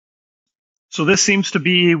So this seems to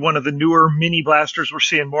be one of the newer mini blasters we're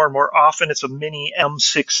seeing more and more often. It's a mini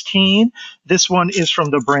M16. This one is from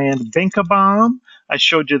the brand BINCA BOM. I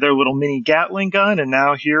showed you their little mini Gatling gun, and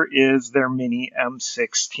now here is their mini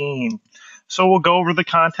M16. So we'll go over the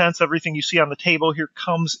contents. Everything you see on the table here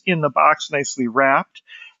comes in the box nicely wrapped.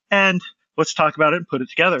 And let's talk about it and put it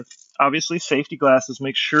together. Obviously, safety glasses.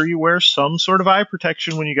 Make sure you wear some sort of eye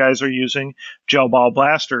protection when you guys are using gel ball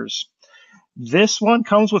blasters. This one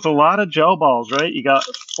comes with a lot of gel balls, right? You got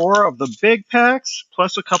 4 of the big packs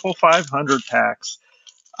plus a couple 500 packs.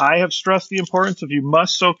 I have stressed the importance of you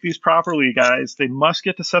must soak these properly, guys. They must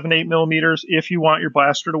get to 7 to 8 millimeters if you want your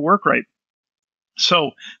blaster to work right.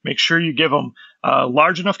 So make sure you give them a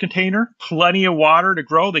large enough container, plenty of water to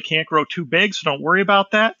grow. They can't grow too big, so don't worry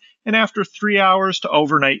about that. And after 3 hours to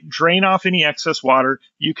overnight, drain off any excess water.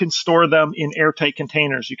 You can store them in airtight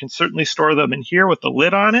containers. You can certainly store them in here with the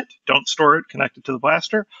lid on it. Don't store it connected to the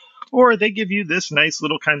blaster. Or they give you this nice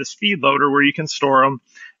little kind of speed loader where you can store them,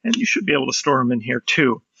 and you should be able to store them in here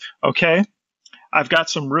too. Okay? I've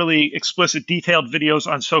got some really explicit detailed videos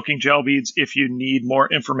on soaking gel beads. If you need more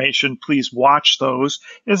information, please watch those,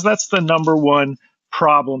 as that's the #1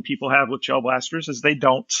 problem people have with gel blasters is they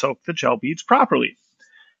don't soak the gel beads properly.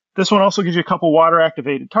 This one also gives you a couple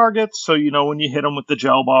water-activated targets, so you know when you hit them with the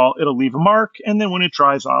gel ball, it'll leave a mark, and then when it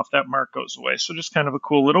dries off, that mark goes away. So just kind of a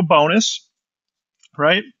cool little bonus,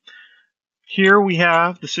 right? Here we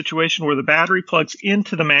have the situation where the battery plugs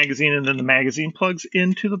into the magazine and then the magazine plugs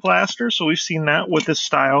into the blaster. So we've seen that with this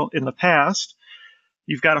style in the past.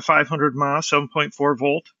 You've got a 500 mAh 7.4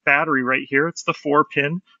 volt battery right here. It's the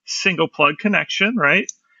 4-pin single plug connection,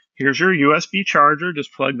 right? Here's your USB charger.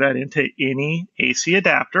 Just plug that into any AC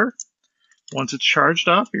adapter. Once it's charged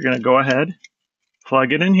up, you're going to go ahead,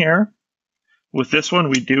 plug it in here. With this one,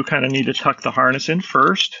 we do kind of need to tuck the harness in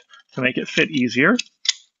first to make it fit easier.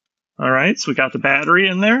 All right, so we got the battery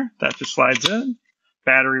in there. That just slides in.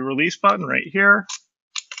 Battery release button right here.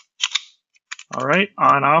 All right,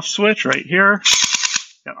 on-off switch right here.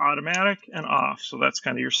 Got automatic and off. So that's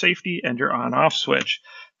kind of your safety and your on-off switch.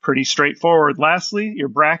 Pretty straightforward. Lastly, your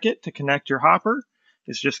bracket to connect your hopper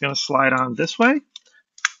is just going to slide on this way.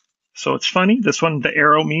 So it's funny. This one, the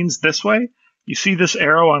arrow means this way. You see this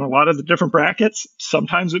arrow on a lot of the different brackets.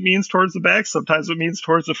 Sometimes it means towards the back, sometimes it means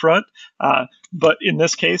towards the front. But in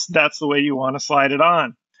this case, that's the way you want to slide it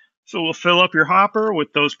on. So we'll fill up your hopper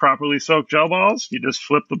with those properly soaked gel balls. You just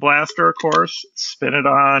flip the blaster, of course, spin it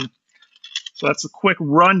on. So that's a quick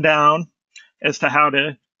rundown as to how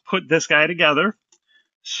to put this guy together.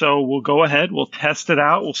 So we'll go ahead, we'll test it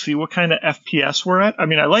out, we'll see what kind of FPS we're at. I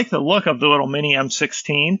mean, I like the look of the little mini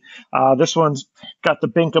M16. This one's got the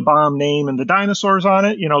BINCA BOM name and the dinosaurs on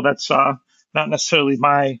it. You know, that's not necessarily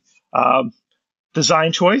my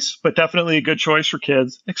design choice, but definitely a good choice for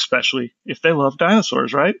kids, especially if they love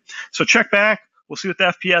dinosaurs, right? So check back, we'll see what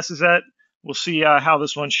the FPS is at. We'll see how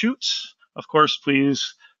this one shoots. Of course,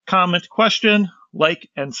 please comment, question, like,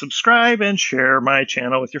 and subscribe, and share my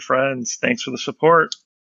channel with your friends. Thanks for the support.